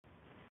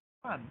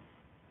One.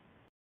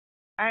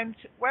 And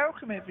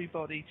welcome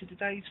everybody to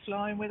today's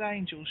Flying with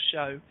Angels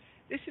show.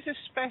 This is a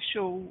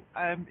special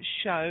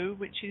show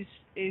which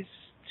is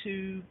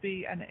to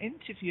be an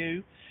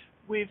interview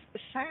with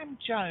Sam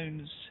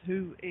Jones,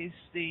 who is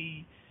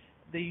the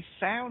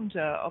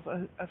founder of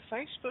a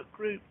Facebook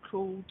group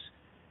called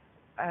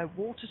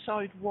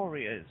Waterside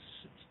Warriors,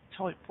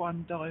 Type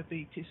 1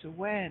 Diabetes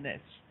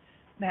Awareness.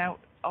 Now,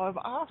 I've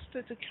asked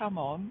her to come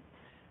on.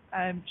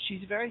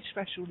 She's a very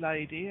special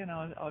lady, and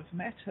I've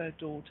met her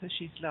daughter.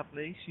 She's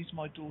lovely. She's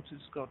my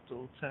daughter's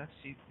goddaughter.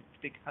 She's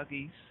big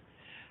huggies.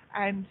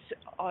 And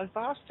I've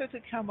asked her to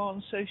come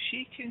on so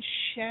she can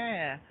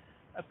share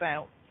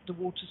about the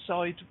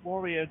Waterside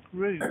Warrior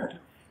group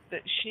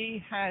that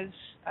she has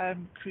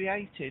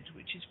created,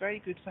 which is very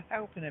good for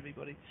helping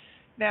everybody.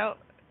 Now,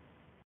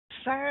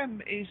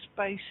 Sam is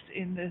based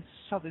in the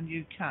southern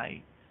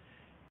UK,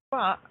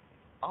 but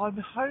I'm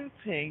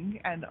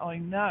hoping, and I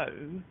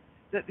know,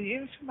 that the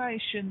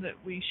information that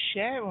we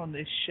share on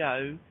this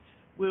show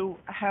will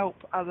help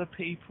other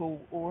people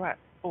or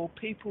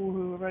people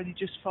who are only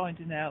just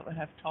finding out they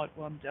have type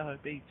 1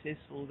 diabetes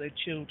or their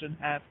children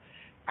have,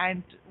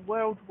 and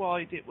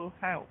worldwide it will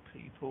help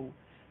people,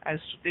 as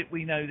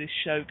we know this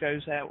show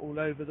goes out all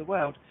over the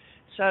world.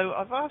 So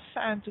I've asked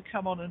Sam to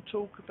come on and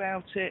talk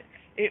about it.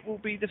 It will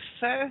be the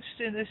first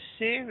in a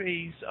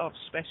series of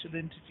special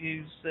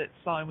interviews that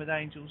Flying with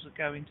Angels are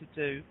going to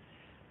do.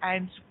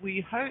 And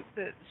we hope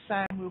that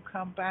Sam will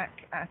come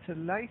back at a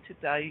later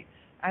date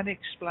and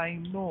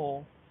explain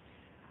more.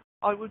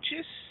 I will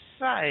just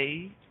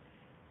say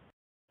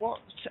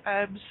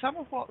some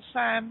of what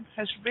Sam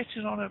has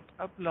written on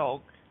a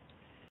blog.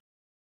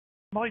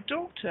 My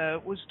daughter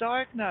was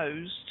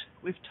diagnosed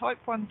with type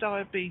 1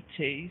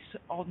 diabetes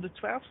on the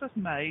 12th of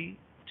May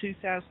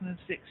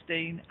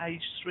 2016,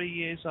 aged 3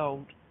 years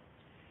old.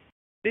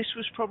 This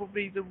was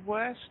probably the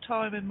worst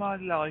time in my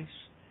life.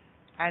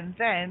 And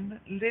then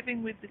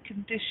living with the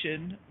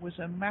condition was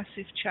a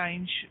massive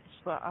change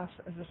for us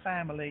as a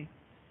family.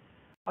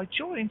 I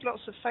joined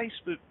lots of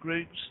Facebook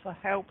groups for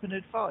help and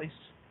advice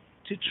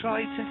to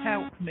try to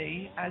help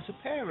me as a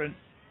parent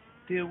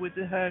deal with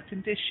her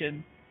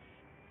condition.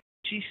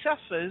 She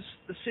suffers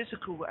the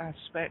physical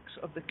aspects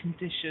of the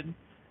condition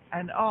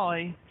and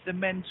I the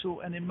mental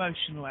and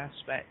emotional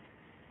aspect.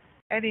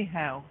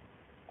 Anyhow,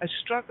 a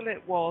struggle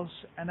it was,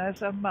 and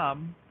as a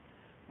mum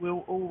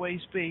will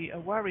always be a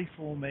worry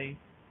for me.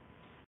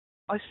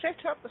 I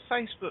set up the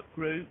Facebook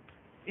group.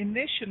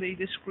 Initially,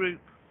 this group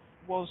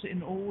was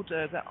in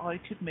order that I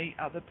could meet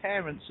other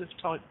parents of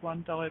type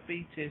 1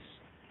 diabetes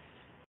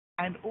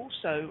and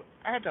also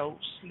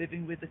adults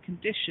living with the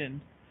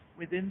condition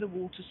within the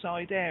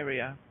Waterside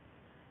area.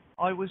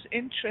 I was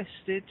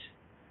interested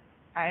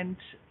and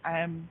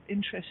am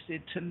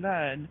interested to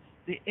learn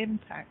the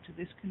impact of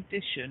this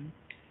condition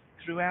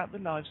throughout the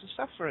lives of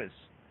sufferers.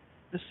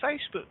 The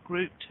Facebook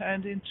group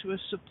turned into a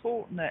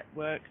support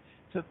network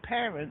for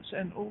parents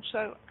and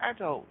also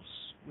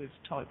adults with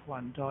type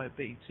 1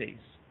 diabetes.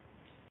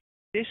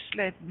 This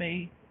led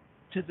me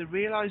to the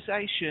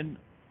realization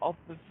of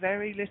the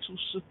very little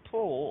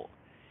support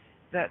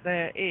that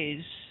there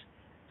is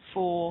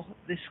for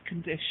this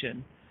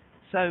condition.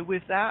 So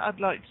with that, I'd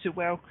like to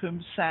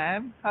welcome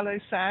Sam. Hello,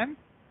 Sam.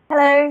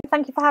 Hello,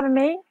 thank you for having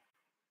me.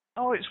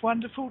 Oh, it's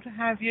wonderful to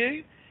have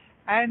you.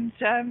 And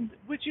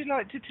would you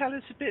like to tell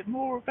us a bit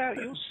more about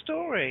your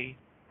story?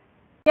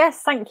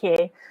 Yes, thank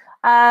you.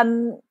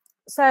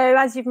 So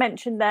as you've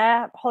mentioned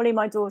there, Holly,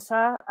 my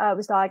daughter,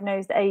 was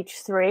diagnosed at age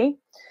 3.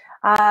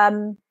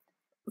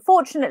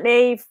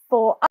 Fortunately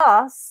for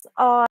us,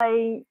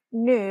 I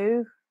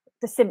knew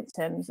the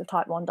symptoms of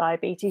type 1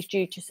 diabetes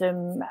due to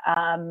some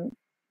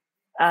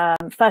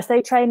first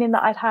aid training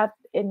that I'd had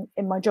in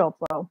my job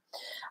role.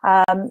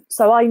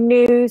 So I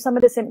knew some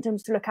of the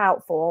symptoms to look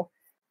out for.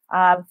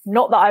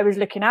 Not that I was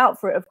looking out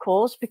for it, of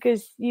course,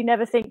 because you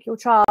never think your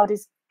child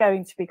is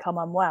going to become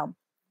unwell.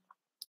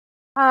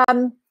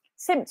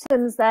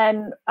 Symptoms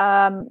then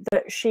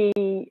that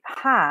she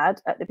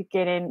had at the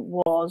beginning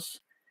was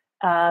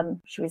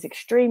she was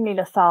extremely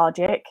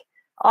lethargic.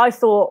 I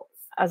thought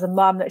as a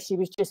mum that she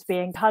was just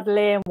being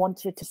cuddly and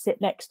wanted to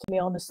sit next to me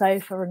on the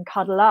sofa and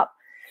cuddle up,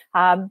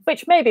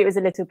 which maybe it was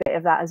a little bit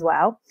of that as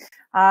well.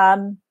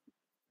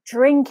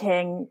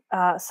 Drinking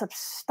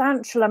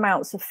substantial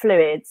amounts of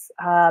fluids.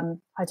 I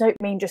don't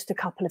mean just a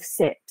couple of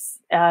sips.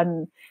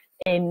 If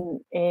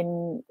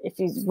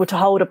you were to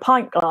hold a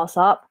pint glass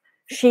up,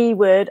 she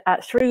would,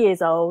 at 3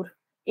 years old,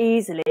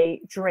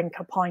 easily drink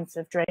a pint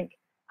of drink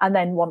and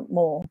then want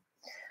more.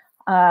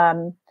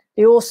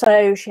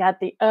 She had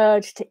the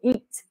urge to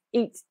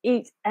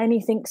eat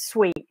anything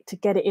sweet to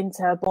get it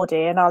into her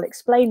body, and I'll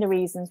explain the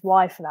reasons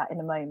why for that in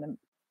a moment.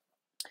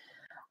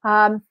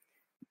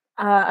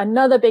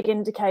 Another big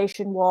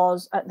indication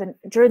was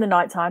during the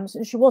night times,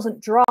 and she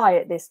wasn't dry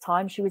at this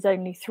time, she was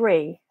only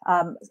 3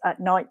 at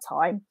night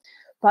time,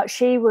 but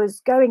she was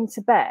going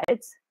to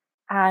bed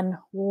and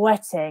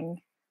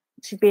wetting.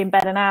 She'd be in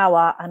bed an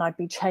hour and I'd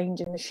be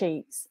changing the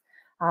sheets.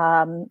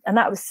 And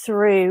that was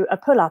through a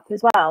pull-up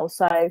as well.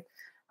 So,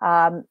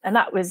 and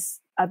that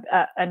was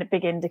a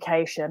big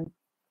indication.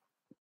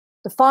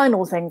 The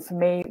final thing for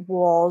me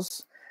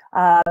was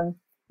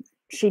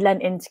she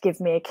leant in to give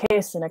me a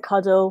kiss and a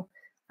cuddle,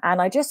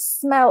 and I just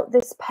smelt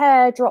this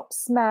pear drop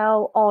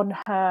smell on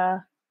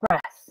her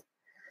breath.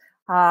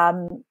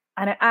 And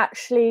it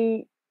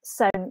actually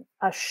sent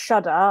a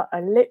shudder,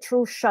 a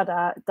literal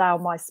shudder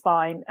down my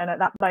spine. And at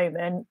that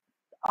moment,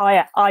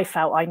 I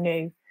felt I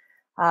knew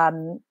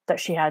that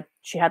she had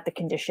the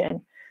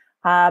condition.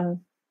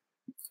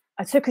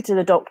 I took her to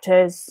the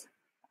doctors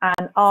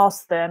and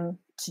asked them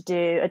to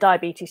do a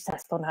diabetes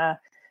test on her,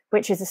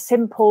 which is a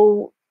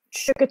simple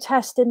sugar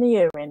test in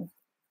the urine.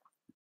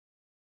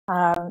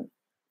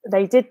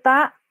 They did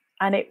that,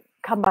 and it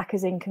come back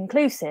as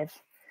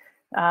inconclusive.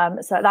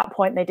 So at that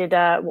point, they did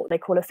what they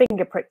call a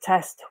finger prick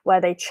test,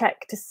 where they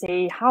check to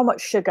see how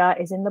much sugar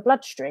is in the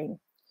bloodstream.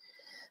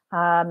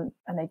 And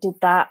they did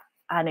that,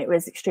 and it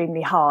was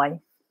extremely high.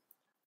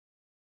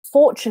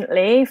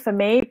 Fortunately for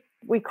me,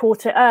 we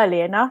caught it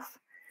early enough.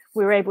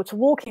 We were able to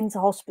walk into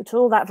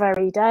hospital that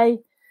very day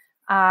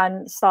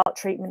and start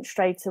treatment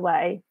straight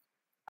away.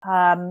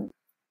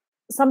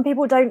 Some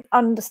people don't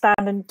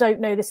understand and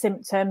don't know the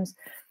symptoms,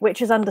 which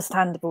is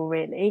understandable,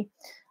 really.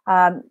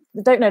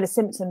 They don't know the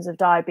symptoms of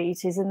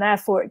diabetes, and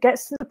therefore it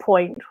gets to the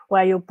point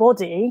where your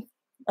body,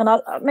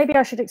 and maybe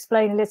I should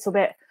explain a little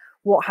bit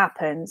what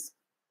happens.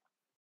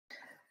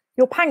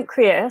 Your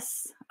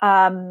pancreas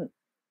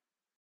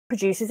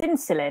produces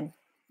insulin.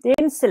 The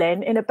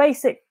insulin, in a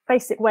basic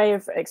way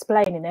of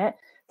explaining it,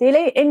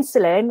 the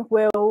insulin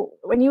will,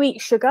 when you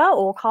eat sugar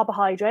or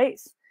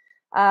carbohydrates,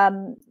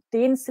 the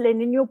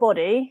insulin in your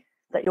body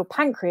that your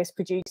pancreas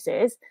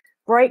produces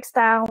breaks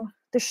down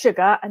the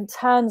sugar and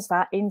turns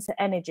that into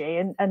energy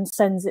and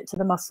sends it to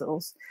the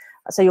muscles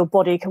so your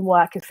body can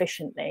work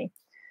efficiently.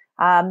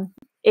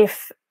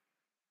 If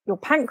your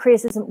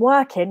pancreas isn't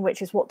working,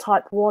 which is what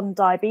type 1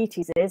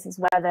 diabetes is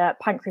where the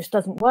pancreas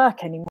doesn't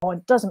work anymore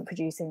and doesn't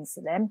produce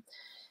insulin.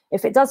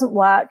 If it doesn't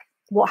work,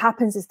 what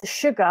happens is the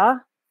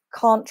sugar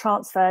can't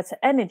transfer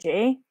to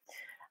energy,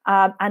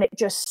 and it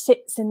just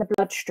sits in the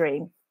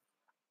bloodstream.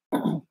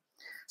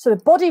 So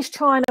the body's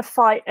trying to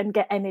fight and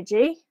get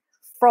energy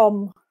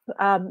from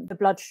the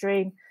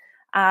bloodstream,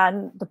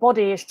 and the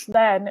body is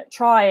then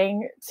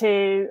trying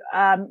to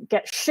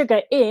get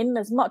sugar in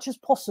as much as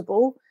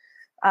possible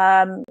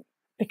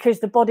because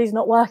the body's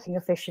not working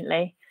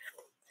efficiently.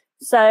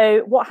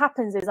 So what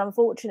happens is,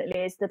 unfortunately,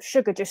 is the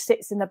sugar just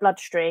sits in the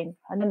bloodstream,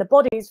 and then the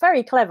body is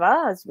very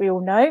clever, as we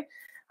all know.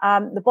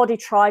 The body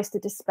tries to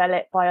dispel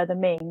it by other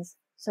means.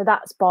 So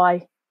that's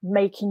by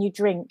making you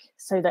drink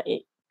so that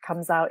it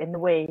comes out in the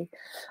wee,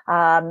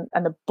 and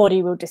the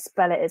body will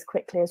dispel it as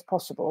quickly as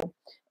possible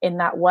in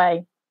that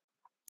way.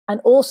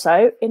 And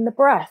also in the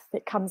breath,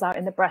 it comes out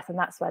in the breath, and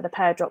that's where the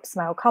pear drop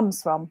smell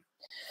comes from.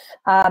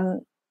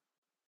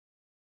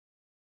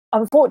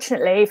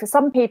 Unfortunately, for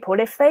some people,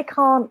 if they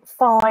can't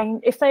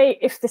find, if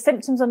the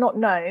symptoms are not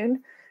known,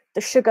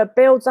 the sugar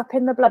builds up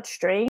in the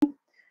bloodstream,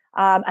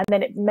 and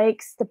then it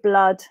makes the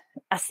blood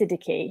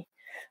acidic.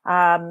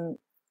 And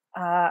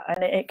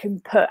it can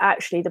put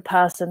actually the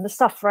person, the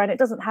sufferer, and it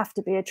doesn't have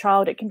to be a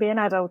child, it can be an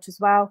adult as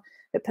well.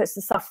 It puts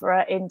the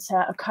sufferer into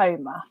a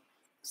coma.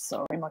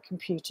 Sorry, my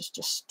computer's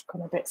just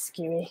gone a bit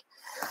skewy.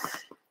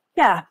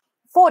 Yeah,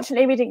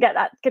 fortunately, we didn't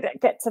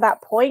get to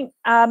that point.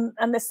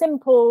 And the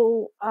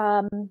simple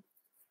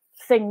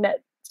thing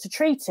to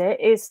treat it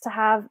is to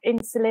have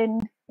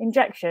insulin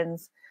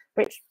injections,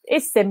 which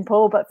is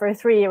simple, but for a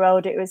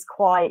 3-year-old, it was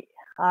quite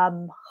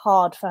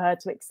hard for her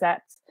to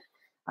accept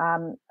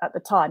at the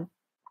time.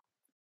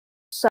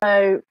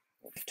 So,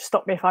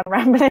 stop me if I'm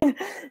rambling.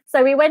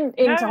 So we went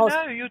into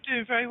hospital. No, you're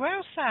doing very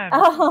well, Sam.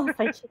 Oh,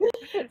 thank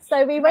you.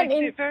 So we went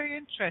in. It very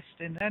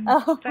interesting, and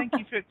thank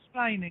you for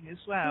explaining as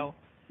well.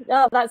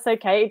 Oh, that's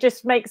okay. It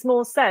just makes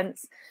more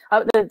sense.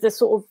 The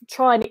sort of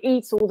trying to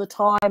eat all the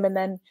time, and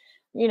then,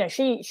 you know,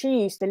 she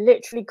used to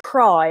literally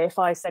cry if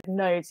I said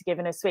no to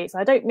giving her sweets.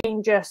 I don't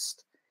mean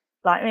just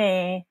like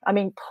me. I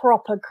mean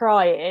proper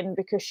crying,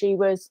 because she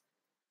was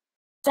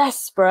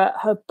desperate.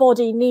 Her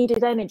body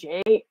needed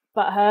energy,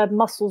 but her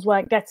muscles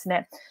weren't getting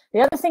it. The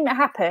other thing that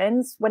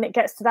happens when it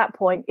gets to that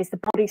point is the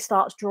body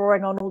starts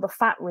drawing on all the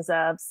fat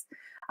reserves,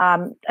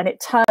 and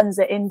it turns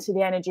it into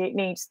the energy it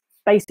needs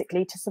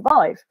basically to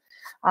survive.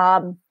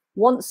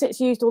 Once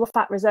it's used all the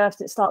fat reserves,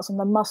 it starts on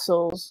the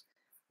muscles,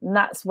 and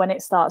that's when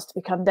it starts to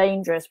become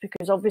dangerous,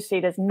 because obviously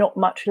there's not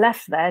much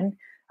left then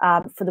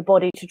for the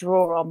body to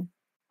draw on.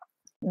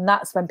 And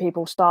that's when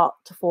people start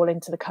to fall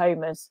into the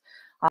comas,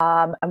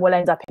 and will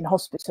end up in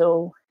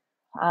hospital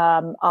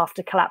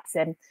after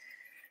collapsing.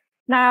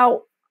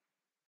 Now,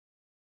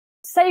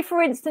 say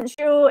for instance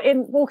you're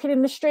walking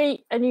in the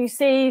street and you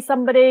see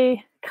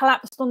somebody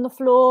collapsed on the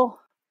floor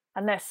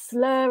and they're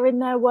slurring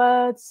their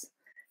words.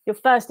 Your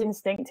first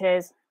instinct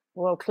is,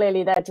 well,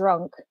 clearly they're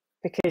drunk,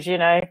 because, you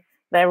know,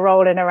 they're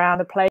rolling around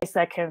the place,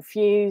 they're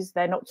confused,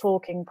 they're not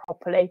talking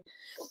properly.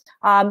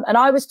 And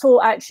I was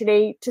taught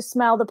actually to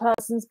smell the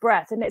person's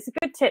breath, and it's a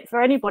good tip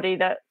for anybody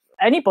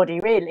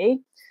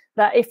really,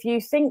 that if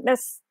you think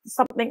there's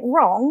something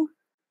wrong,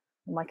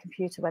 My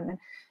computer went in.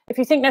 If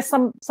you think there's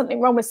something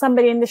wrong with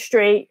somebody in the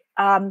street,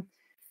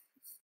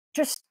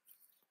 just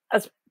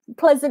as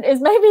pleasant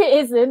as maybe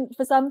it isn't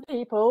for some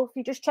people, if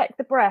you just check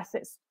the breath,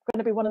 it's going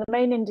to be one of the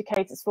main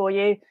indicators for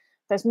you.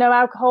 There's no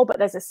alcohol, but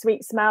there's a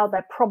sweet smell.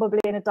 They're probably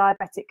in a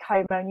diabetic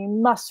coma, and you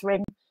must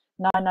ring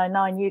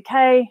 999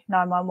 UK,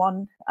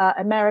 911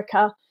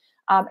 America,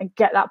 and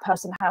get that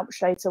person help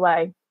straight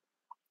away.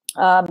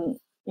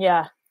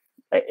 Yeah,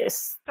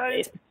 it's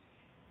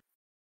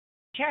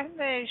can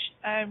their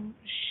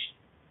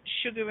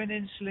sugar and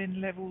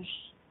insulin levels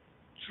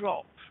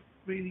drop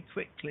really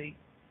quickly?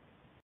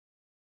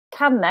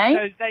 Can they?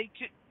 So they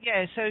could,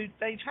 yeah. So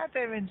they've had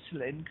their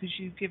insulin, because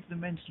you give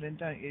them insulin,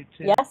 don't you,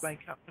 to Yes.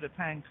 make up for the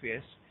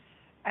pancreas,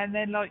 and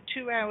then like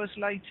 2 hours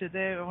later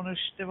they're on a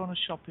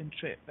shopping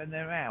trip and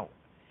they're out.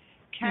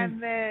 Can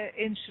their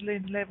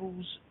insulin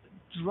levels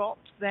drop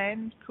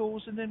then,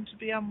 causing them to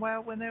be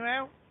unwell when they're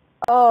out?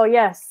 Oh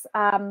yes,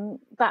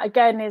 that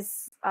again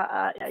is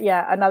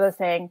another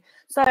thing.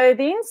 So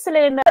the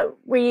insulin that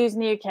we use in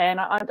the UK, and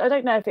I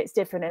don't know if it's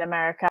different in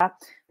America,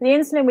 the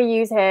insulin we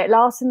use here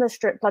lasts in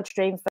the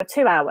bloodstream for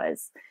 2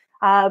 hours.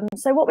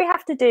 So what we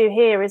have to do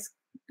here is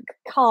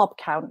carb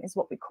count, is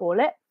what we call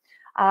it.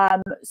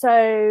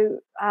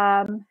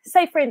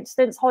 Say for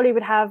instance, Holly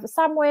would have a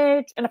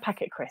sandwich and a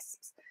packet of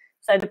crisps.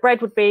 So the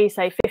bread would be,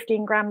 say,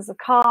 15 grams of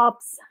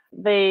carbs.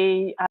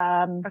 That's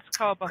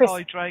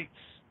carbohydrates.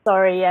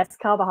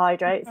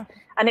 Carbohydrates.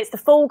 And it's the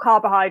full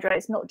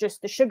carbohydrates, not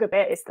just the sugar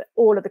bit, it's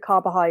all of the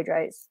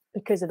carbohydrates,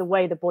 because of the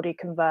way the body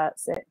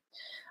converts it.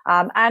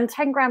 And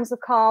 10 grams of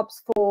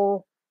carbs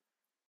for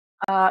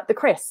the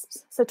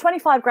crisps. So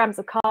 25 grams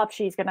of carbs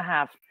she's going to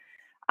have.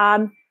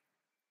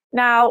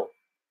 Now,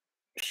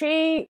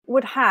 she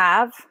would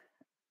have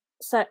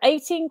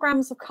 18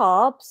 grams of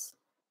carbs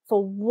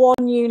for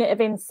 1 unit of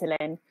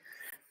insulin.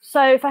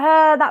 So for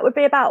her, that would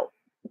be about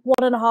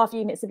 1.5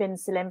 units of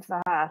insulin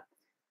for her.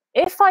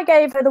 If I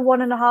gave her the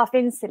 1.5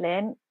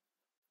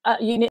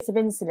 units of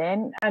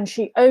insulin, and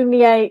she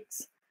only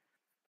ate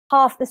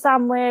half the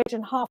sandwich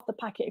and half the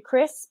packet of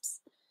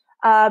crisps,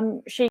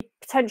 she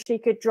potentially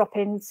could drop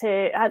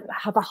into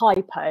have a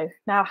hypo.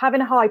 Now,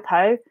 having a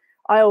hypo,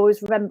 I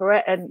always remember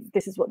it, and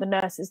this is what the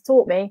nurses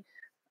taught me.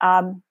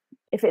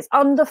 If it's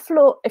under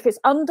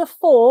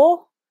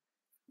 4,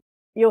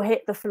 you'll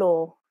hit the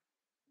floor,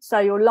 so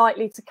you're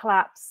likely to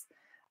collapse.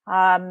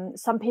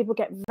 Some people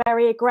get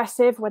very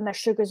aggressive when their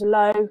sugar's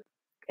low.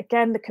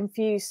 Again, the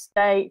confused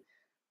state.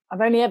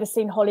 I've only ever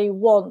seen Holly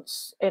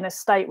once in a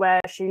state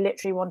where she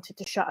literally wanted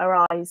to shut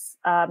her eyes.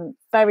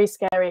 Very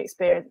scary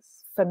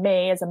experience for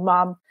me as a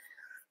mum.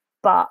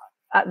 But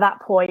at that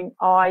point,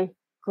 I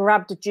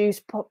grabbed a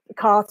juice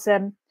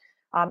carton,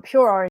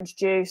 pure orange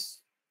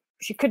juice.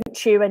 She couldn't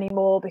chew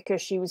anymore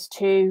because she was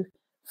too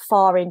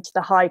far into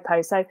the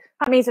hypo. So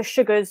that means her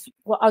sugars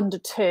were under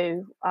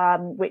 2,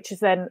 which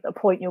is then a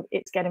point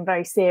it's getting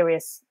very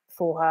serious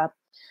for her.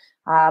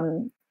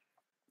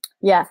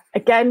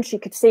 Again, she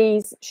could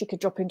seize, she could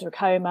drop into a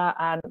coma,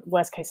 and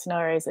worst case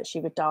scenario is that she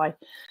would die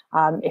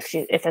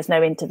if there's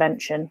no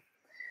intervention.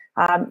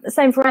 The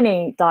same for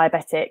any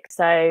diabetic.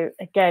 So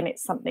again,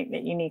 it's something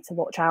that you need to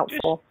watch out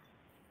for.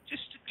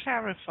 Just to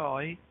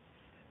clarify,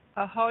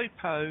 a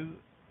hypo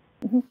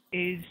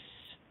is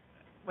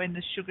when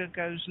the sugar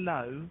goes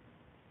low.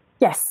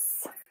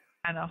 Yes.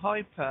 And a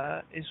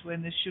hyper is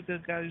when the sugar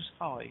goes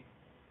high.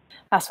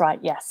 That's right.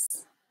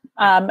 Yes.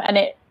 So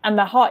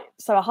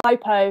a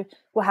hypo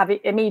will have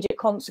immediate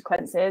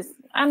consequences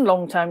and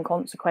long-term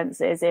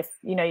consequences if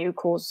you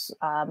cause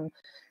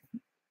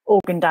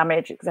organ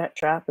damage,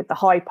 etc. with the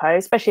hypo,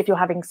 especially if you're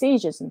having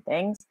seizures and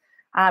things.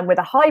 And with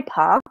a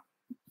hyper,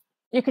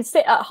 you could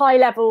sit at high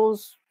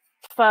levels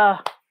for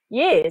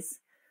years.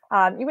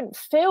 You wouldn't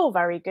feel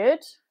very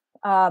good.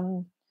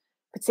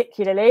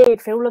 Particularly,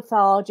 you'd feel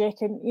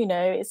lethargic, and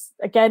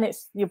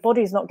it's your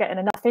body's not getting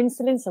enough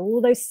insulin, so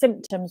all those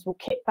symptoms will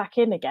kick back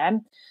in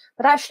again.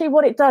 But actually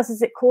what it does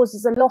is it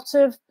causes a lot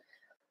of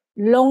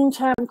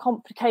long-term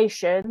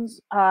complications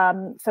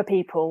for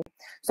people.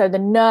 So the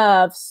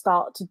nerves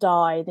start to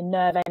die, the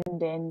nerve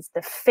endings,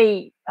 the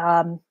feet.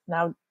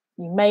 Now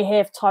you may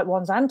hear of type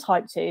 1s and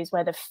type 2s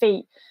where the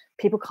feet,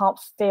 people can't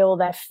feel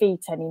their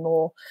feet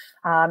anymore.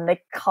 They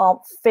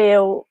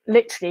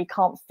literally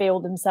can't feel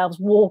themselves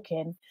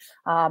walking.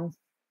 And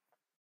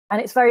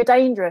it's very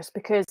dangerous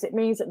because it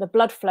means that the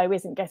blood flow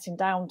isn't getting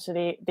down to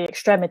the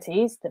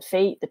extremities, the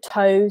feet, the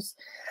toes.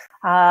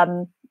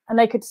 And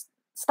they could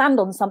stand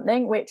on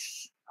something,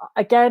 which,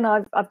 again,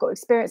 I've got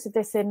experience of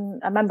this in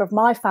a member of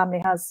my family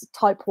has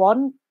type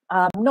 1,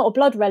 not a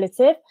blood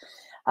relative.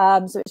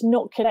 So it's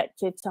not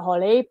connected to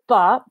Holly,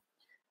 but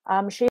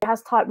she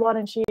has type 1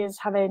 and she is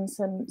having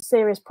some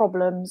serious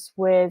problems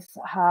with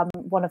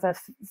one of her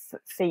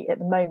feet at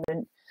the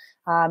moment,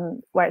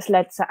 where it's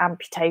led to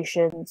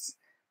amputations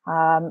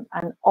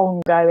and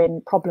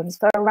ongoing problems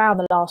for around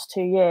the last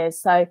 2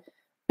 years. So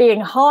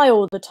being high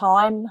all the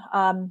time,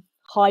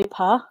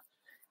 hyper,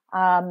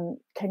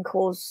 can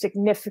cause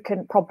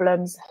significant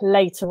problems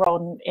later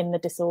on in the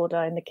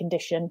disorder, in the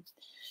condition.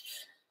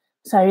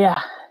 So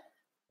yeah,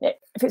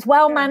 If it's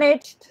well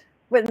managed,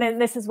 well, then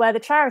this is where the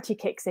charity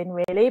kicks in,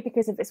 really,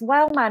 because if it's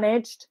well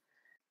managed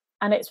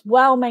and it's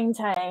well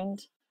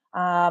maintained,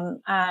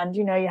 and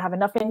you have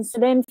enough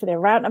insulin for the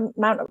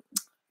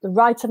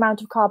right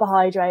amount of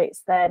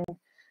carbohydrates, then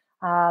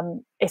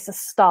it's a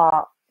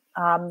start.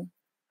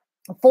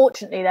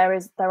 Unfortunately,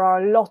 there are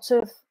a lot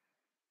of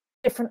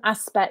different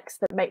aspects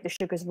that make the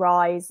sugars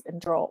rise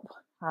and drop.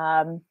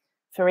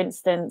 For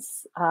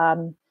instance,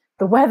 the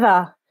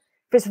weather.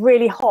 If it's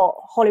really hot,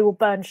 Holly will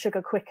burn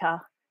sugar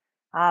quicker,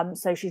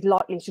 so she's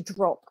likely to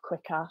drop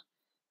quicker.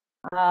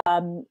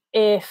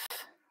 If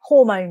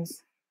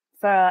hormones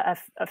for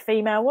a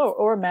female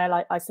or a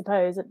male, I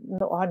suppose, I'm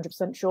not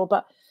 100% sure,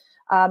 but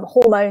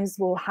hormones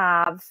will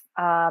have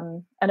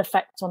an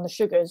effect on the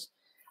sugars.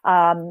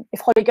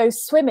 If Holly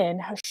goes swimming,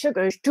 her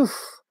sugars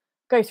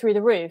go through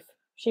the roof.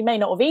 She may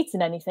not have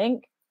eaten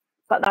anything,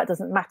 but that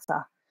doesn't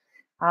matter.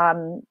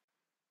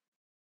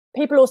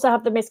 People also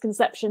have the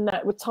misconception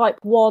that with type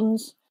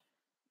 1s,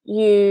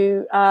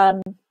 you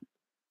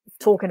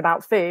talking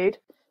about food,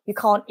 you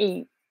can't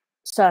eat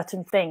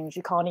certain things.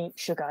 You can't eat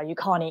sugar, you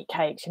can't eat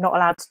cakes, you're not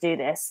allowed to do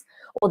this,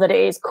 or that it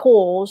is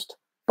caused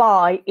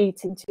by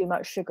eating too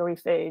much sugary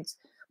foods.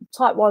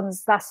 Type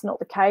 1s, that's not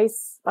the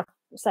case. Like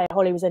say,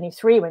 Holly was only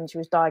 3 when she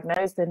was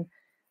diagnosed, and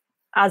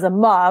as a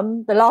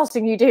mum, the last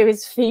thing you do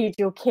is feed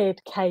your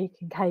kid cake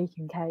and cake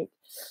and cake.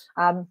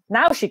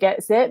 Now she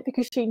gets it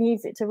because she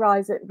needs it to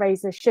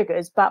raise her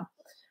sugars, but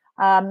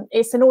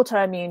it's an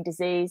autoimmune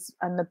disease,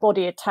 and the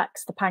body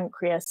attacks the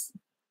pancreas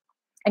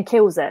and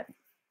kills it.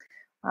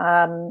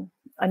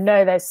 I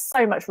know there's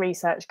so much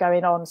research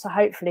going on, so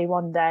hopefully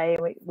one day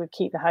we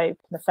keep the hope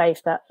and the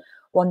faith that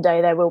one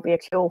day there will be a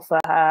cure for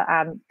her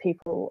and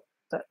people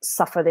that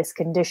suffer this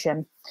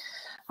condition.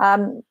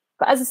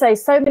 But as I say,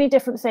 so many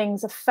different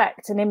things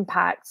affect and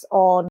impact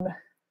on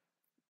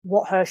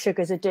what her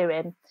sugars are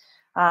doing,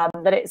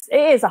 that it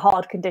is a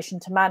hard condition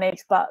to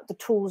manage, but the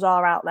tools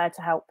are out there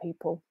to help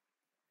people.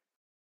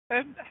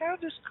 How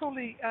does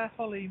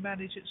Holly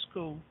manage at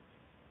school?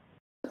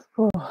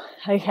 Oh,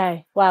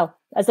 okay, well,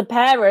 as a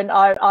parent,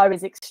 I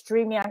was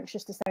extremely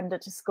anxious to send her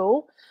to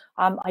school.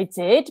 I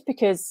did,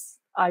 because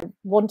I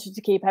wanted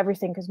to keep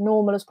everything as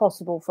normal as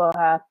possible for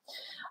her.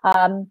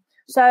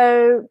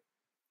 So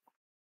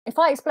if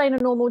I explain a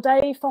normal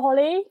day for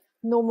Holly,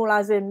 normal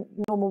as in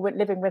normal with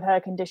living with her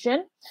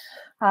condition,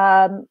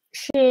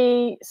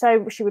 she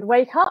would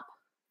wake up,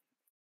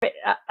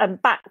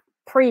 and back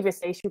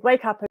previously she would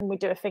wake up and we'd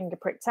do a finger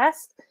prick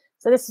test.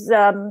 So this is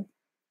a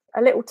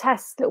little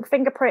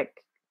finger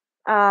prick.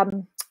 I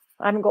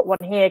haven't got one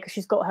here because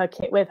she's got her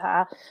kit with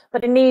her,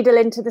 but a needle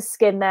into the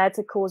skin there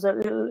to cause a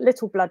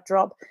little blood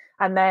drop,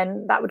 and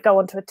then that would go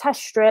onto a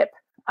test strip,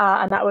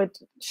 and that would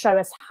show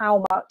us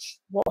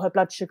what her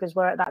blood sugars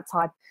were at that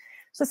time.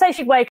 So say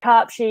she'd wake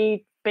up,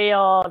 she'd be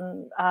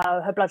on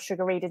her blood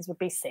sugar readings would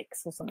be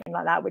 6 or something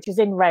like that, which is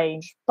in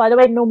range. By the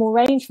way, normal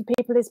range for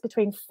people is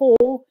between 4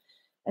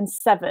 and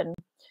 7.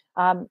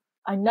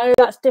 I know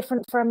that's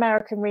different for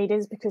American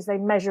readings because they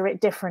measure it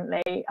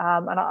differently,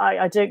 and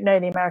I don't know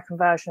the American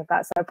version of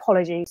that, so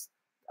apologies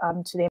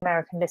to the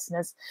American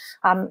listeners.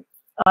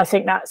 I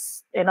think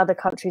that's in other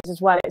countries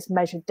as well, it's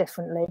measured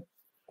differently.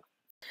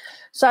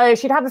 So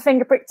she'd have a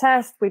finger prick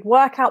test, we'd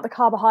work out the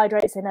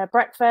carbohydrates in her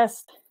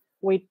breakfast,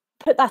 we'd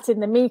put that in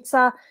the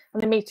meter,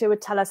 and the meter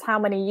would tell us how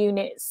many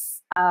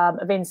units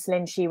of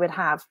insulin she would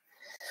have.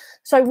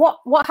 So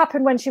what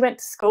happened when she went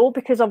to school,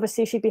 because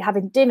obviously she'd be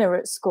having dinner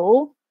at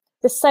school,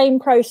 the same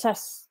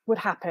process would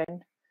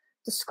happen.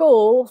 The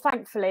school,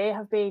 thankfully,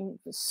 have been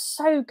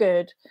so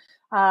good.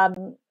 I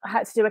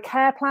had to do a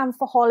care plan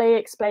for Holly,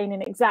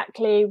 explaining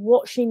exactly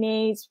what she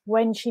needs,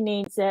 when she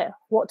needs it,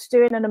 what to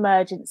do in an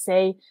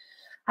emergency.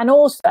 And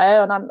also,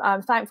 and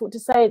I'm thankful to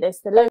say this,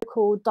 the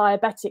local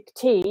diabetic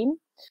team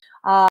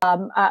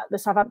at the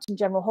Southampton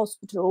General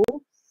Hospital,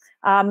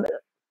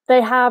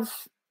 they have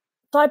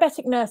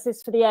diabetic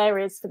nurses for the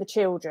areas for the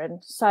children.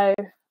 So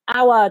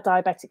our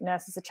diabetic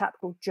nurse is a chap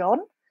called John,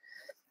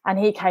 and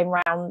he came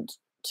round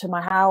to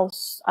my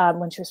house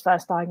when she was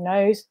first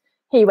diagnosed.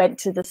 He went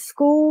to the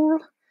school,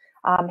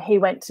 he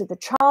went to the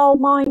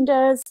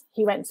childminders,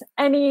 he went to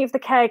any of the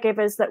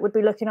caregivers that would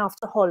be looking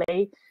after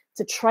Holly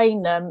to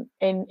train them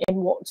in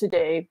what to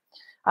do.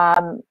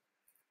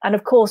 And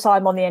of course,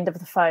 I'm on the end of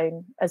the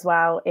phone as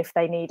well if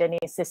they need any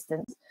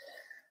assistance.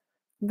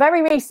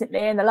 Very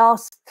recently, in the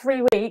last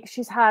 3 weeks,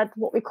 she's had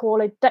what we call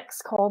a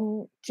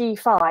Dexcom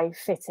G5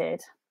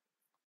 fitted.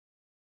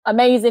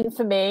 Amazing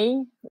for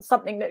me,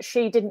 something that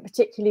she didn't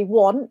particularly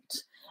want,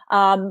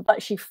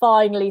 but she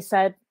finally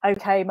said,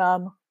 okay,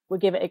 Mum, we'll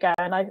give it a go.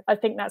 And I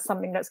think that's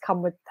something that's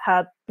come with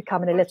her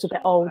becoming a little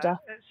bit older.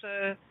 It's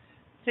a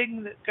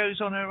thing that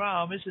goes on her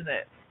arm, isn't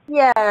it?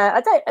 Yeah,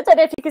 I don't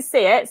know if you can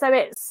see it. So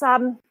it's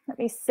let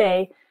me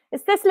see.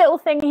 It's this little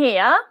thing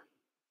here.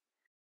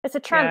 It's a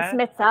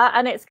transmitter,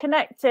 and it's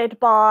connected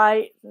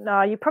by.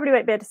 No, you probably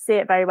won't be able to see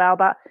it very well,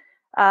 but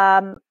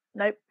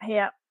nope.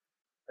 Here,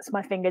 that's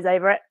my fingers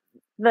over it.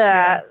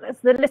 There, it's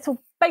the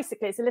little.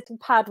 Basically, it's a little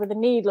pad with a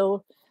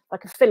needle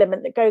like a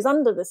filament that goes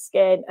under the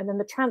skin, and then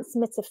the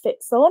transmitter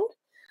fits on.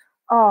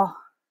 Oh,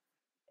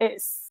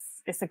 it's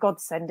a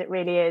godsend. It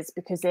really is,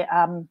 because it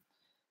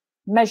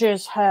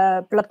measures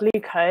her blood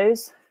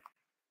glucose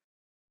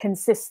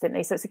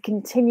consistently. So it's a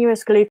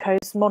continuous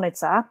glucose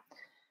monitor,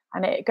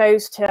 and it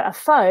goes to a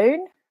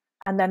phone,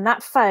 and then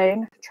that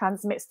phone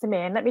transmits to me.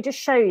 And let me just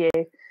show you.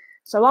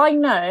 So I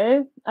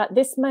know at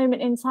this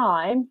moment in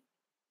time,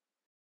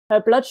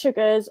 her blood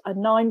sugars are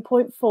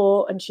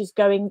 9.4 and she's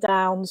going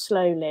down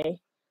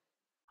slowly.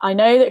 I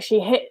know that she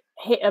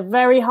hit a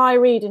very high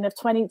reading of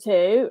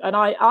 22, and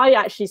I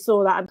actually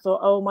saw that and thought,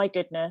 oh my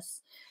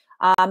goodness.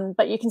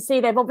 But you can see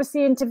they've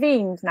obviously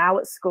intervened now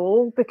at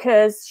school,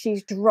 because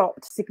she's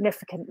dropped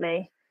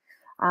significantly,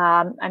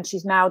 and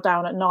she's now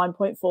down at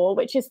 9.4,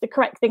 which is the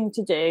correct thing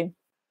to do.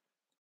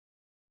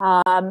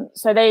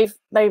 So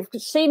they've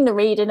seen the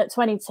reading at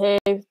 22.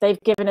 They've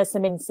given her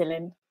some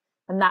insulin,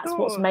 and that's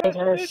what's made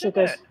her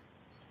sugars.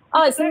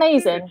 Oh, it's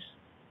amazing.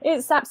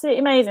 It's absolutely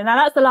amazing. Now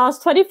that's the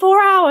last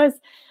 24 hours.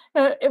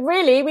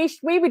 Really,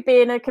 we would be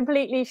in a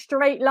completely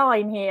straight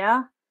line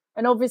here.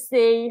 And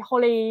obviously,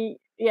 Holly,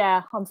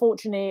 yeah,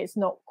 unfortunately, it's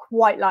not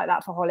quite like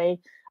that for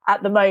Holly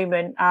at the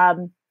moment.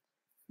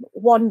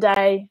 One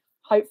day,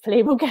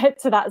 hopefully, we'll get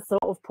to that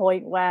sort of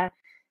point where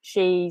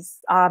she's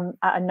at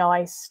a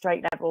nice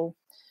straight level.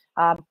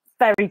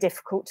 Very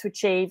difficult to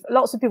achieve.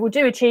 Lots of people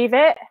do achieve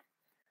it.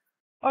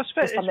 I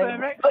suppose it's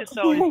for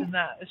exercise and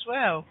that as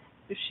well.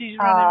 If she's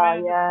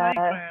running around the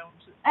playground,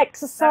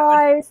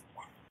 exercise,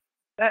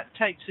 that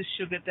takes the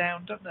sugar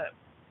down, doesn't it?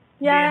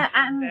 Yeah,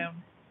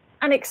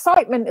 and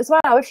excitement as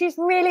well. If she's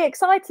really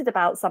excited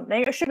about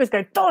something, her sugars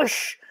go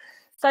dosh.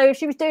 So if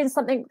she was doing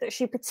something that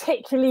she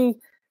particularly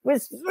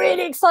was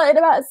really excited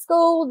about at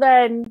school,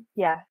 then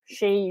yeah,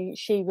 she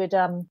would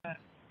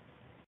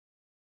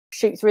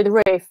shoot through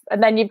the roof.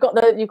 And then you've got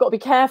to be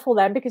careful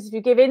then, because if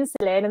you give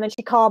insulin and then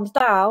she calms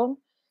down,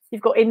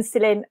 you've got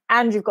insulin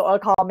and you've got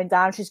her calming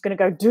down, she's going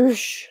to go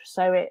douche.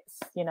 So it's,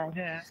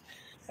 yeah,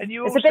 and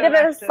it's a bit of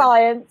a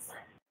science.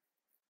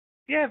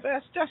 Yeah,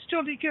 but that's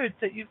jolly good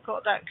that you've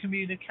got that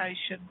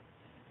communication.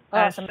 Oh,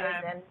 that's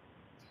amazing.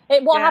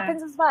 What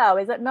happens as well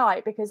is at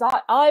night, because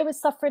I was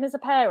suffering as a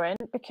parent,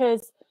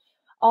 because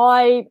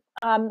I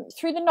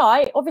through the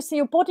night, obviously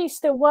your body's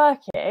still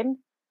working,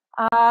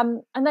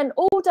 and then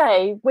all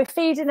day we're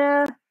feeding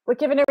her, we're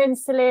giving her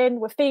insulin,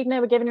 we're feeding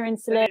her, we're giving her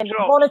insulin,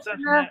 we're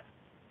monitoring her,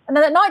 and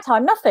then at night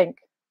time nothing.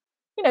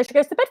 She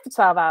goes to bed for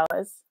 12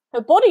 hours.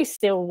 Her body's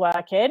still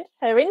working,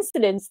 her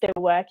insulin's still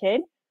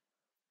working,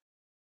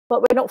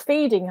 but we're not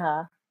feeding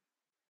her.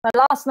 But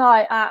last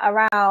night at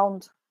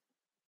around,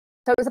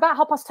 so it was about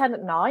 10:30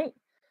 at night,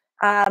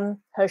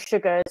 her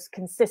sugars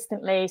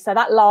consistently, so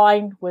that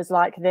line was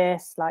like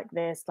this, like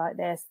this, like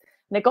this,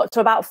 and it got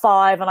to about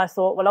 5, and I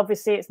thought, well,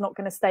 obviously it's not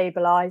going to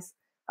stabilize.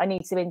 I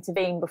need to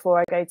intervene before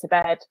I go to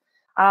bed.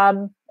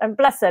 And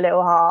bless her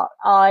little heart,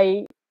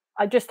 I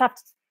just have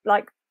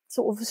to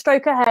sort of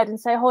stroke her head and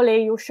say,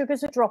 Holly, your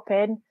sugars are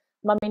dropping,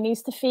 mummy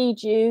needs to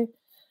feed you.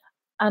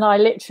 And I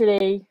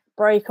literally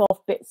break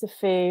off bits of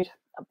food,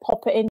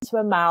 pop it into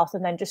her mouth,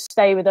 and then just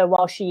stay with her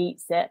while she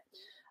eats it.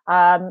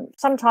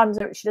 Sometimes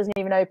she doesn't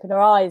even open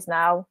her eyes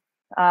now.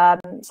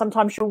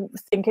 Sometimes she'll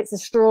think it's a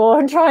straw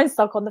and try and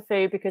suck on the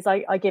food, because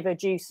I give her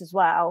juice as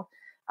well,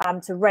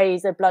 to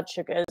raise her blood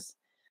sugars.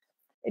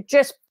 It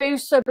just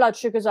boosts her blood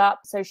sugars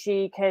up so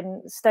she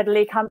can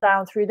steadily come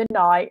down through the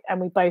night,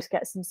 and we both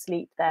get some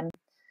sleep then.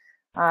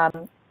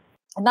 And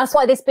that's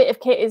why this bit of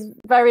kit is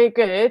very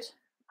good,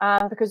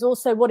 because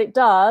also what it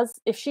does,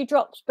 if she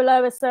drops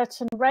below a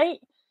certain rate,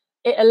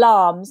 it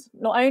alarms.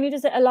 Not only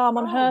does it alarm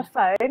on her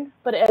phone,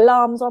 but it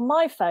alarms on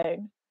my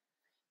phone.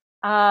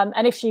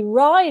 And if she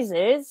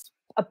rises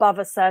above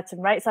a certain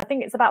rate, so I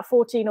think it's about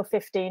 14 or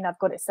 15 I've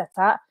got it set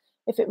at.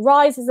 If it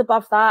rises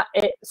above that,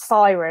 it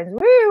sirens,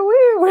 woo,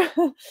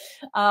 woo.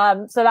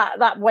 So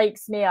that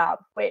wakes me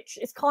up, which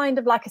is kind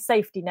of like a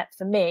safety net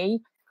for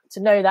me, to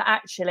know that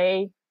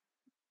actually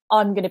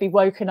I'm going to be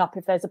woken up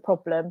if there's a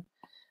problem.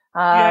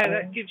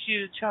 That gives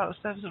you a chance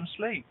to have some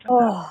sleep,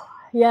 doesn't it?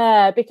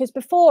 Yeah, because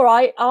before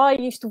I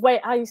used to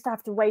wait. I used to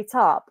have to wait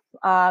up.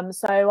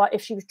 So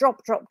if she was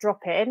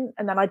dropping,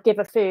 and then I'd give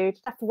her food,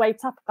 I'd have to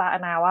wait up about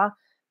an hour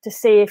to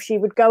see if she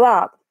would go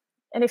up.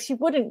 And if she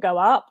wouldn't go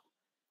up,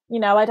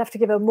 I'd have to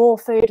give her more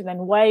food and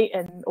then wait,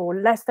 or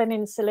less than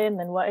insulin,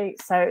 then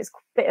wait. So it's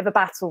a bit of a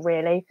battle,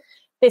 really.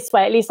 This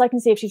way, at least I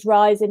can see if she's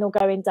rising or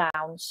going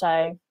down.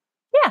 So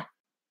yeah,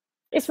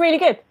 it's really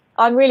good.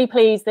 I'm really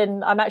pleased,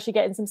 and I'm actually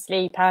getting some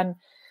sleep, and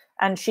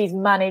she's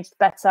managed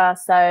better.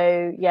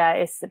 So yeah,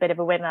 it's a bit of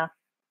a winner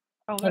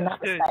in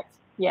that respect.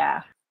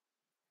 Yeah.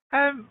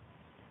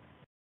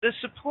 The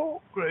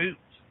support group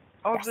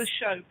on the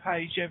show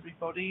page,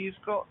 everybody, you've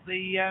got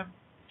the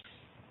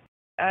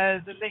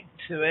link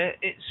to it.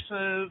 It's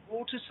for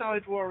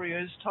Waterside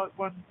Warriors Type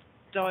 1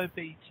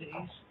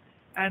 Diabetes,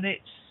 and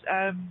it's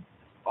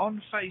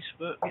on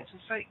Facebook. It's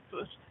a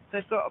Facebook.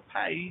 They've got a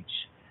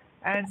page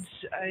and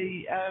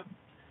a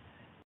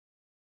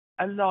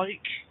like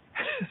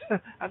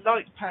a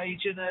like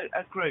page and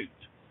a group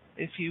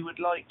if you would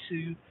like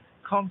to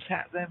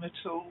contact them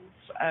at all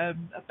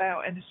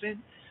about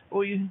anything,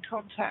 or you can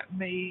contact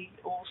me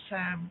or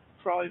Sam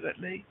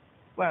privately.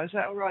 Well, is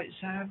that all right,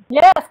 Sam?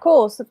 Yeah, of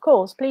course,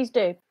 please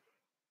do.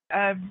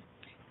 Um,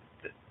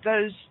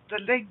 the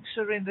links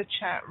are in the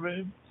chat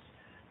room,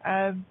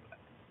 and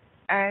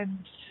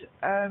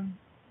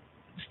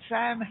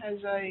Sam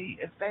has a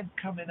event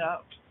coming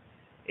up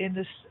in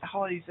the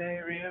Hythe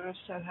area of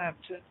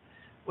Southampton,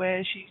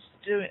 where she's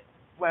doing,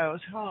 well,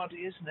 it's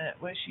Hardy, isn't it?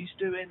 Where she's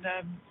doing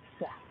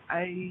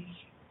a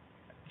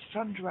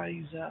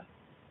fundraiser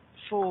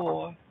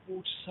for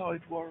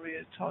Waterside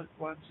Warrior Type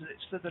 1s, and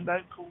it's for the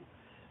local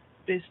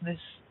business,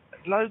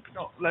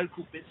 not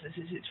local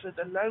businesses, it's for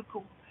the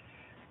local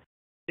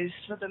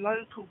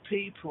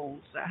people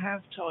that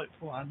have Type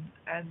 1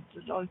 and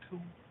the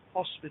local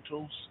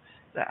hospitals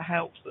that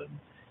help them.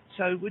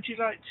 So would you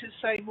like to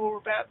say more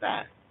about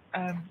that,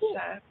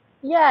 Sam?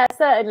 Yeah,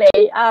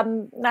 certainly.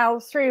 Now,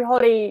 through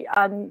Holly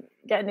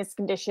getting this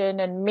condition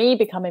and me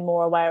becoming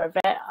more aware of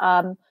it,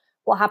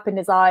 what happened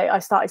is I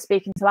started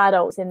speaking to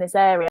adults in this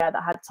area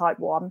that had Type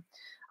 1.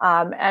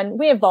 And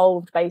we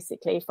evolved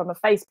basically from a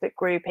Facebook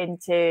group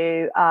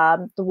into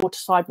the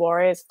Waterside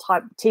Warriors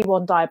Type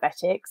T1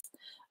 Diabetics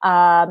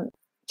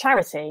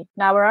charity.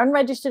 Now, we're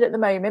unregistered at the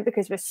moment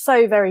because we're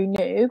so very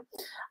new.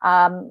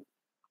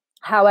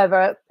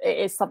 However, it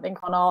is something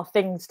on our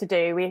things to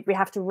do. We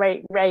have to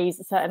raise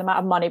a certain amount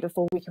of money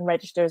before we can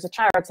register as a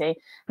charity.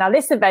 Now,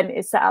 this event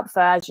is set up for,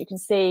 as you can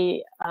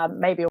see,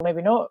 maybe or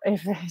maybe not,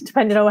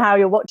 depending on how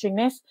you're watching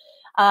this,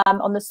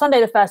 on the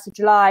Sunday, the 1st of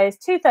July, is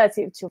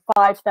 2:30 till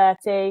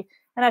 5:30.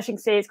 And as you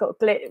can see, it's got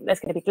there's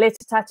going to be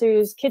glitter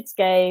tattoos, kids'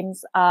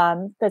 games.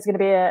 There's going to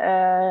be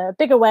a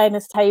big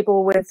awareness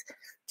table with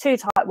 2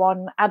 Type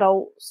 1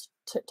 adults,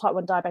 Type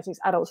 1 diabetics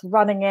adults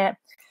running it.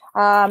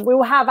 We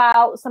will have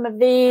out some of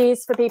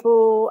these for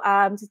people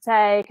to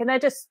take, and they're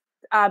just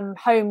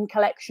home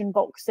collection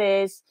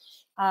boxes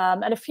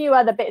and a few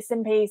other bits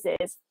and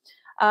pieces.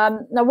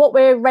 Now, what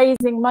we're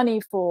raising money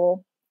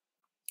for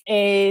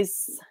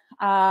is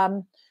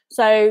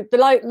so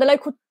the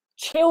local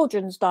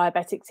children's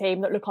diabetic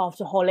team that look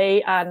after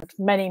Holly and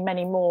many,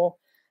 many more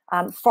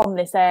from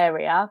this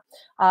area.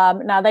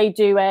 Now they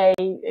do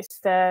it's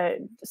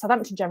the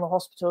Southampton General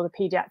Hospital, the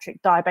paediatric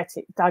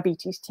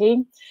diabetes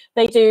team.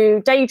 They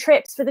do day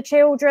trips for the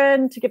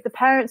children to give the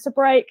parents a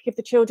break, give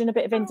the children a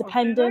bit of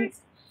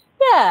independence.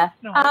 Yeah,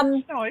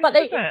 nice, but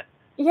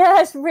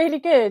yeah, it's really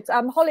good.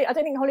 Holly, I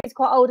don't think Holly's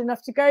quite old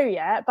enough to go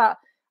yet, but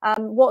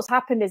what's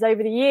happened is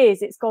over the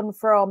years it's gone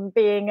from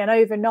being an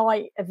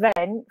overnight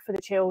event for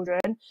the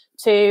children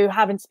to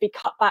having to be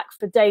cut back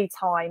for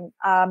daytime.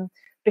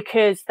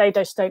 Because they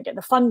just don't get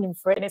the funding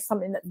for it, and it's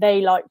something that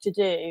they like to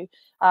do.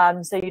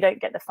 So you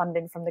don't get the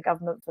funding from the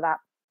government for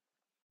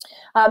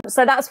that.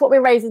 So that's what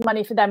we're raising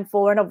money for them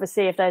for. And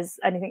obviously, if there's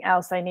anything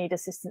else they need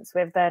assistance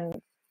with,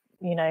 then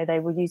they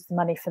will use the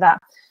money for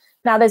that.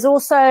 Now, there's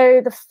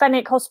also the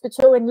Fenwick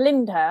Hospital in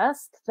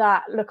Lyndhurst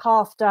that look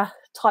after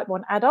Type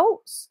 1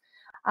 adults,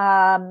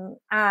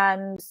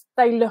 and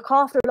they look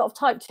after a lot of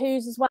Type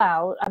 2s as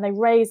well, and they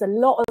raise a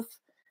lot of.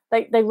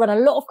 They run a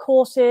lot of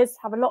courses,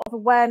 have a lot of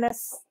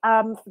awareness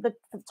for the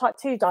Type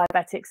 2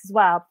 diabetics as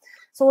well.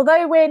 So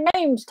although we're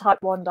named Type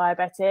 1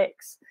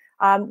 diabetics,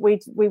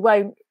 we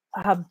won't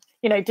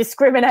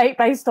discriminate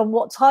based on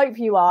what type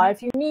you are.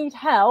 If you need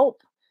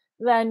help,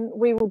 then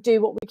we will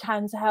do what we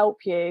can to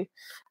help you.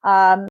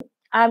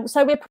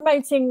 So we're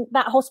promoting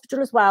that hospital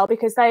as well,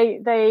 because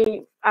they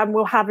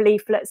will have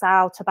leaflets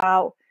out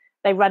about,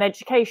 they run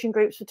education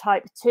groups for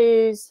Type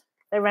 2s.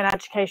 They run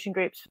education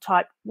groups for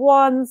Type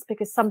 1s,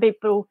 because some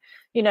people,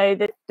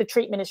 the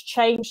treatment has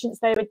changed since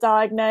they were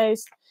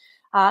diagnosed.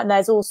 And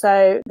there's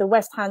also the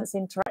West Hants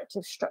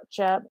Interactive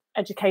Structure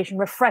Education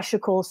Refresher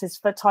courses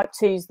for Type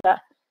 2s that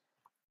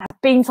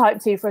have been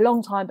Type 2 for a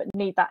long time, but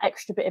need that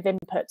extra bit of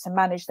input to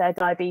manage their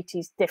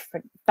diabetes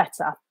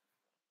better.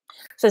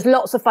 So there's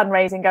lots of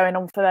fundraising going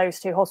on for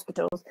those 2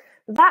 hospitals.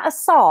 That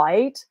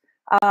aside,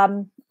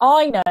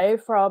 I know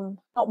from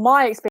not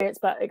my experience,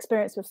 but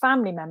experience with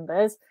family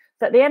members,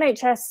 that the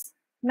NHS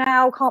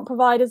now can't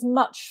provide as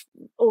much,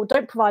 or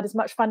don't provide as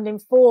much funding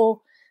for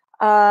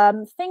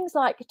things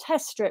like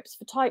test strips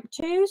for Type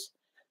 2s.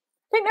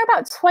 I think they're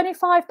about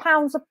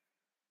 £25 a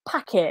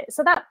packet.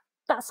 So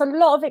that's a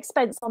lot of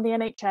expense on the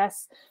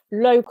NHS,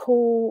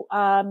 local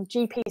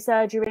GP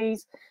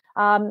surgeries,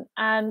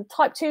 and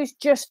Type 2s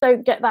just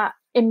don't get that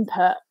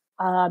input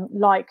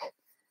like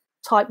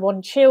Type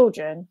 1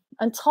 children,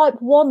 and Type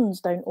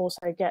 1s don't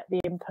also get the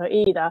input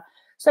either.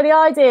 So the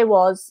idea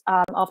was,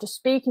 after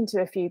speaking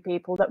to a few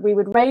people, that we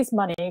would raise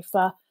money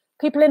for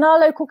people in our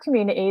local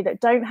community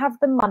that don't have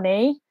the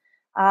money,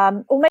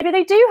 or maybe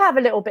they do have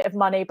a little bit of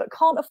money but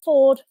can't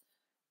afford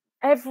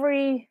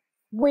every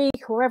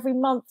week or every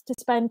month to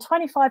spend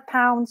 £25,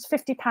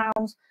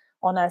 £50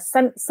 on a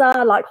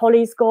sensor like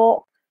Holly's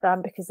got,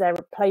 because they're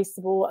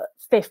replaceable at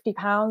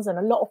 £50, and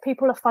a lot of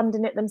people are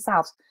funding it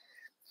themselves.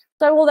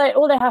 So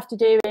all they have to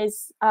do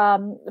is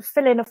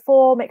fill in a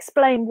form,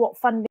 explain what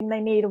funding they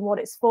need and what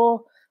it's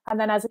for. And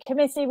then as a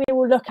committee, we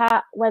will look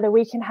at whether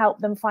we can help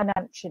them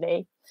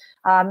financially.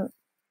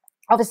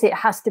 Obviously, it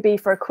has to be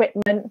for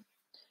equipment.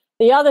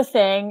 The other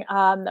thing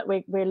that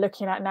we're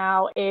looking at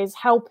now is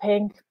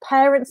helping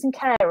parents and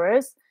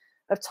carers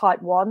of type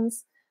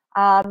 1s,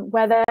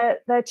 where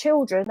their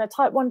children, their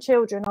type 1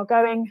 children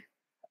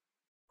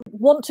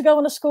want to go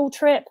on a school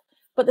trip,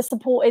 but the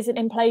support isn't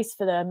in place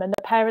for them, and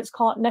the parents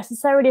can't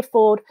necessarily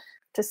afford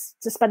to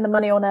spend the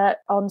money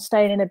on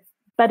staying in a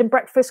bed and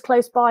breakfast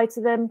close by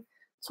to them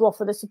to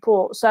offer the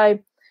support. So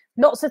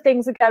lots of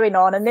things are going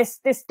on, and this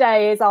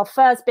day is our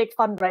first big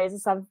fundraiser,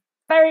 so I'm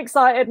very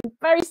excited and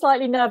very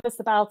slightly nervous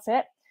about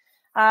it.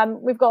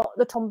 We've got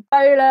the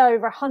tombola,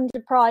 over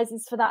 100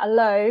 prizes for that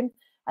alone,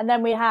 and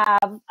then we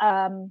have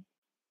the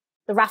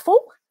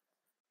raffle,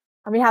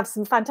 and we have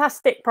some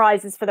fantastic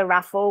prizes for the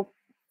raffle.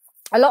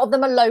 A lot of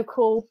them are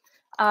local,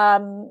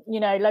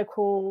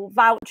 local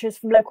vouchers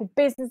from local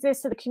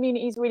businesses, so the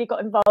community's really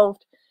got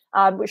involved,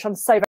 which I'm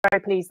so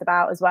very pleased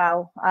about as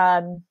well.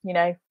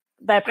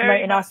 They're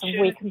promoting us and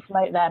we can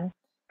promote them.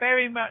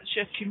 Very much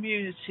a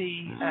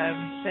community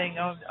thing,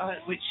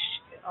 which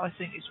I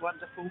think is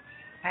wonderful.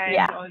 And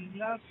yeah. I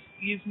love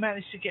you've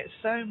managed to get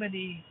so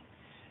many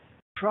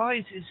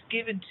prizes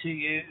given to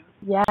you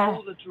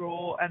for the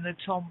draw and the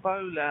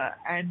tombola,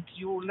 and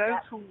your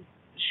local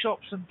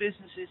shops and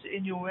businesses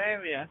in your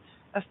area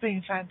have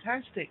been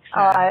fantastic.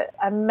 Oh,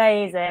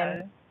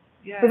 amazing!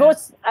 Yeah. We've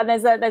also, and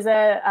there's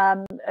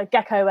a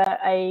Gecko,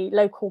 a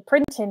local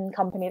printing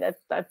company that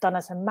have done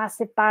us a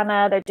massive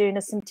banner. They're doing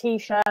us some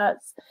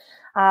T-shirts,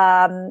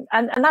 and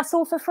that's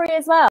all for free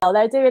as well.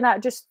 They're doing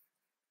that just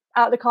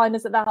out of the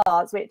kindness of their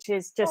hearts, which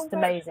is just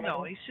amazing.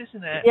 Nice,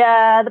 isn't it?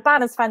 Yeah, the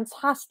banner's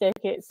fantastic.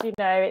 It's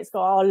it's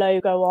got our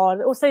logo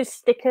on. Also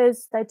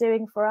stickers they're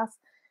doing for us,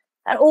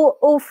 and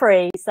all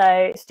free. So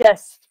it's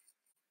just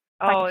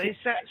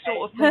it's that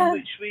sort of thing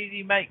which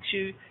really makes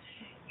you.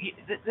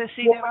 There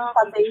are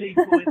good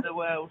people in the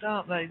world,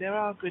 aren't they? There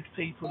are good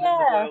people in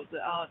the world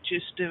that aren't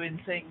just doing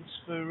things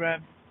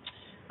for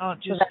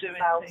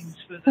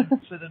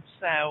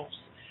themselves.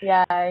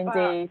 Yeah,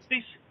 indeed.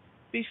 But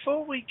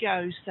before we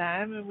go,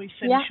 Sam, and we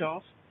finish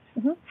off,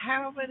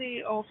 how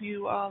many of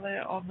you are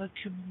there on the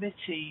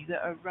committee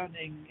that are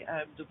running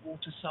the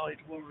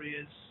Waterside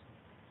Warriors?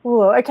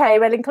 Oh, okay.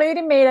 Well,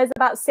 including me, there's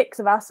about 6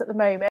 of us at the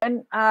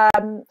moment.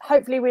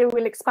 Hopefully, we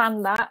will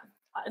expand that.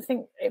 I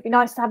think it'd be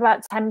nice to have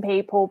about 10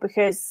 people,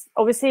 because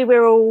obviously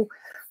we're all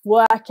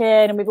working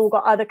and we've all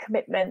got other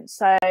commitments.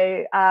 So but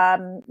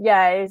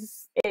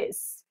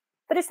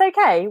it's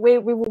okay. We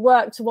will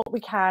work to what we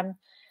can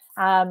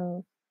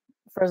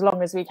for as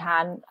long as we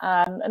can.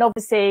 And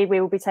obviously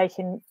we will be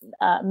taking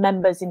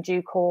members in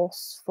due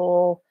course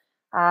for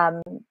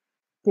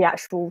the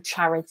actual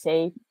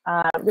charity.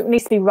 It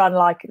needs to be run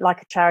like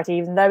a charity,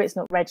 even though it's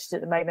not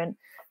registered at the moment.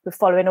 We're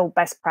following all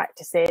best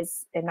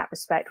practices in that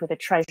respect, with a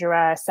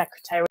treasurer,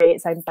 secretary,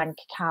 its own bank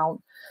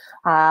account.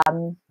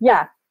 And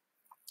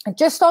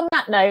just on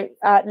that note,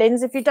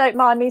 Linz, if you don't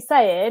mind me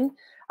saying,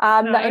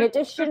 that in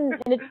addition,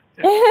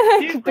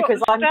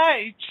 because I'm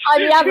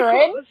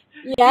yabbering,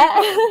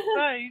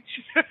 in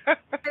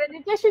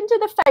addition to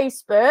the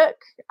Facebook,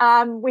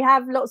 we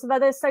have lots of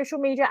other social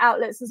media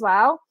outlets as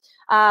well.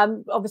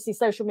 Obviously,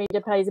 social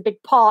media plays a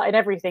big part in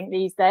everything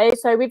these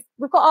days. So we've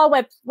got our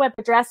web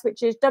address,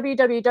 which is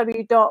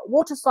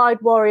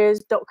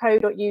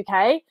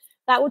www.watersidewarriors.co.uk.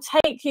 That will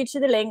take you to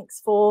the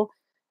links for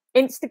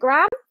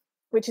Instagram,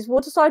 which is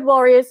Waterside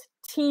Warriors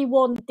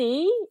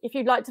T1D. If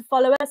you'd like to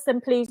follow us,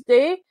 then please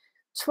do.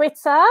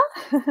 Twitter,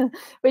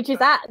 which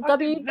is at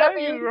www.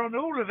 You're on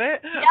all of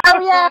it.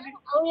 Oh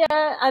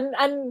yeah,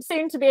 and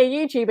soon to be a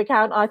YouTube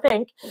account, I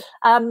think.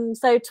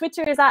 So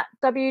Twitter is at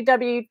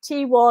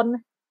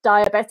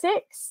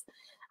www.t1diabetics,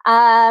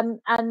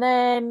 and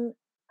then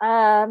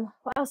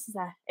what else is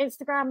there?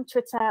 Instagram,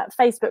 Twitter,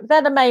 Facebook.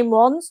 They're the main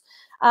ones.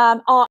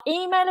 Our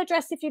email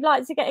address, if you'd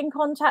like to get in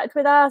contact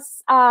with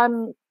us,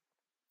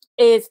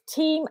 is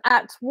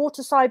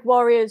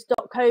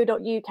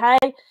team@watersidewarriors.co.uk.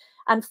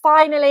 And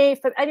finally,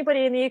 for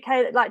anybody in the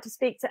UK that'd like to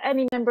speak to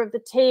any member of the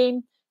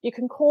team, you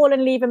can call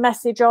and leave a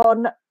message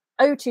on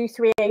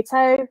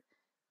 02380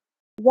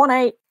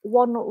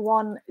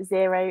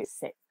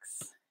 181106.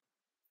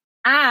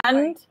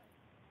 And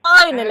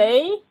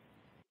finally,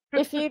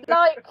 if you'd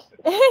like,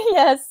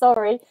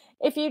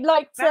 if you'd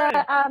like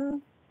to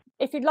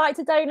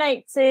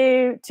donate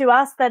to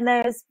us, then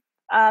there's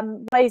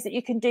ways that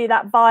you can do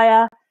that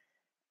via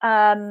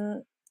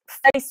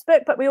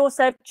Facebook, but we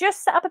also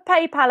just set up a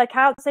PayPal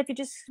account. So if you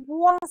just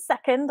 1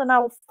 second, and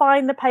I'll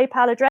find the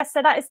PayPal address.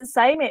 So that is the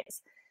same.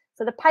 It's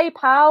so the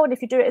PayPal, and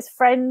if you do it as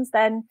friends,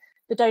 then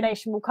the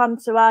donation will come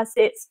to us.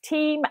 It's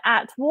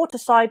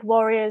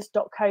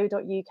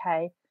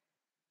team@watersidewarriors.co.uk.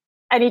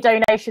 Any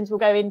donations will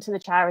go into the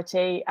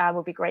charity and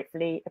will be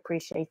gratefully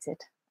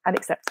appreciated and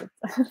accepted.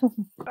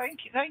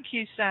 Thank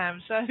you,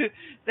 Sam. So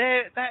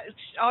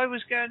I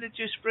was going to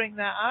just bring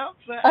that up,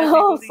 but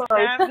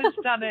Sam has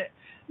done it.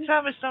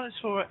 Sam has done it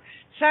for it.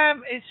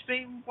 Sam, it's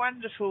been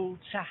wonderful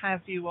to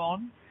have you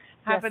on.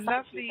 Have Yes, a thank you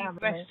lovely for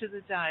having me. rest of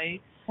the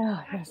day.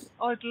 Oh, yes,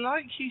 I'd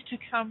like you to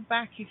come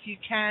back if you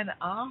can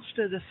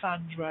after the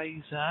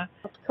fundraiser,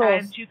 of and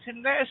course. you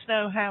can let us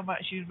know how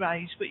much you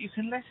raised, but you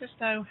can let us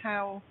know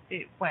how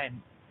it went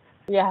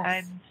Yes,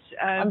 and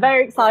I'm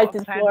very what a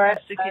excited for it.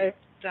 fantastic So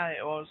day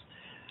it was.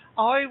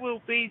 I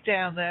will be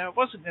down there. I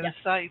wasn't going yeah,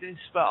 to say this,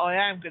 but I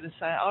am going to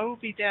say it. I will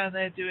be down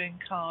there doing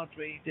card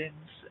readings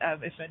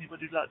if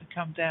anybody would like to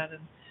come down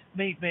and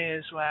meet me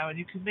as well. And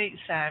you can meet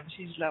Sam.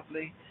 She's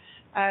lovely.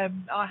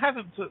 I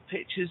haven't put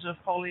pictures of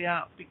Holly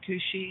up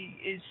because she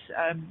is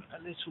a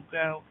little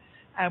girl.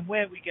 And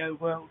where we go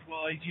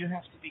worldwide, you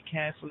have to be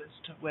careful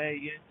as to where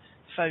your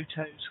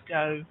photos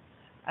go.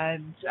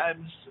 And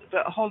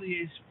but Holly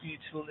is a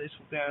beautiful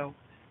little girl.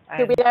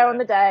 she'll be And there on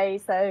the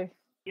day. So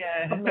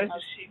yeah, come with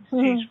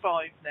she's us.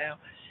 5 now.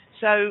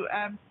 So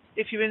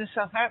if you're in the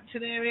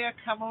Southampton area,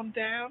 come on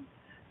down.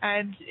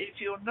 And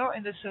if you're not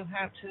in the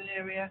Southampton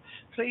area,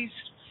 please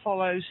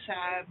follow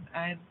Sam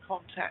and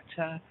contact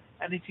her.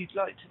 And if you'd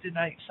like to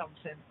donate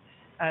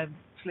something,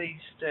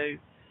 please do.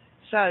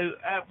 So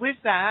with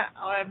that,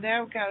 I am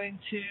now going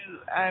to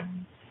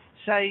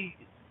say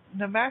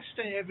namaste,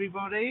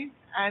 everybody,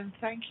 and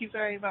thank you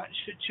very much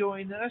for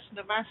joining us.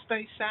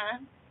 Namaste,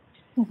 Sam.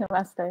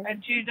 Namaste.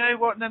 And do you know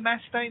what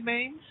namaste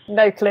means?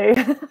 No clue.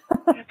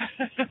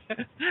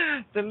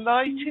 The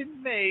light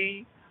in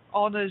me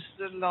honours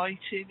the light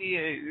in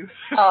you.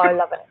 Oh, I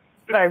love it.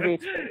 Very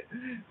beautiful.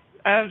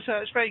 So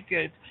it's very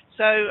good.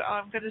 So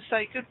I'm going to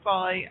say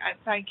goodbye and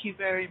thank you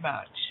very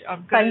much.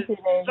 I'm going Thank you,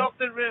 to Lynn.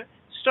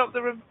 stop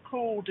the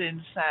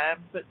recording,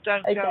 Sam, but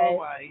don't go Okay.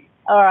 away.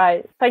 All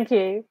right. Thank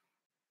you.